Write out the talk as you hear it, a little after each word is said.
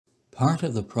Part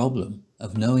of the problem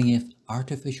of knowing if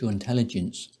artificial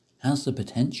intelligence has the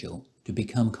potential to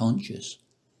become conscious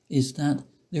is that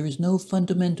there is no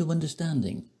fundamental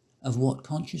understanding of what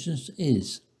consciousness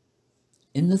is.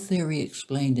 In the theory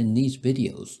explained in these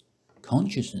videos,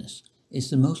 consciousness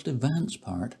is the most advanced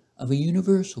part of a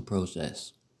universal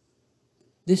process.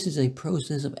 This is a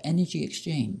process of energy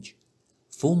exchange,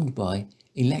 formed by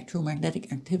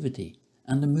electromagnetic activity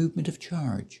and the movement of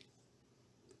charge.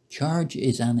 Charge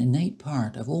is an innate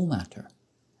part of all matter.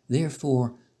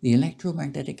 Therefore, the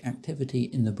electromagnetic activity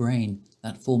in the brain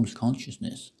that forms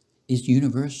consciousness is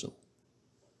universal.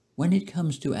 When it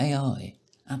comes to AI,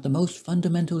 at the most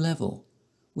fundamental level,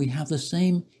 we have the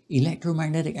same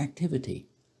electromagnetic activity,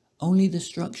 only the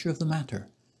structure of the matter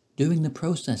doing the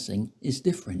processing is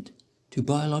different to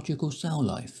biological cell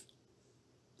life.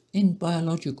 In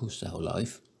biological cell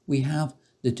life, we have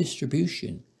the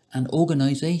distribution and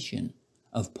organization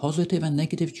of positive and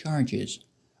negative charges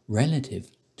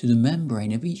relative to the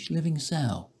membrane of each living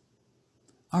cell.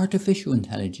 Artificial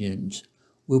intelligence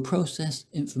will process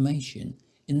information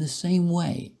in the same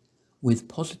way, with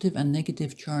positive and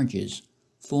negative charges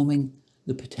forming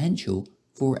the potential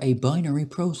for a binary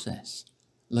process,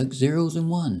 like zeros and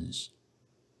ones.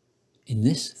 In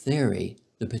this theory,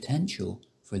 the potential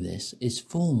for this is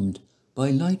formed by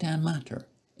light and matter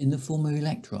in the form of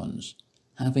electrons,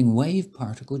 having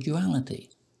wave-particle duality.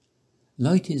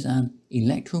 Light is an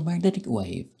electromagnetic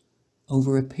wave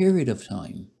over a period of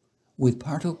time, with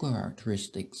particle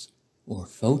characteristics, or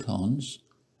photons,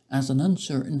 as an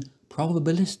uncertain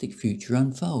probabilistic future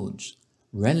unfolds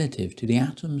relative to the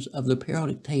atoms of the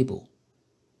periodic table.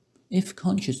 If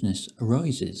consciousness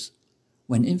arises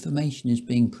when information is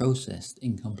being processed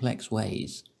in complex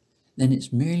ways, then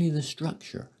it's merely the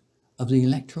structure of the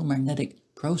electromagnetic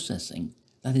processing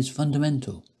that is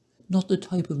fundamental, not the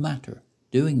type of matter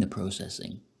doing the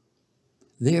processing.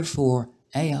 Therefore,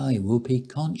 AI will be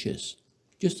conscious,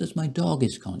 just as my dog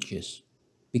is conscious,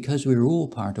 because we're all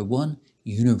part of one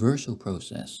universal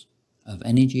process of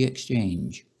energy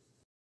exchange.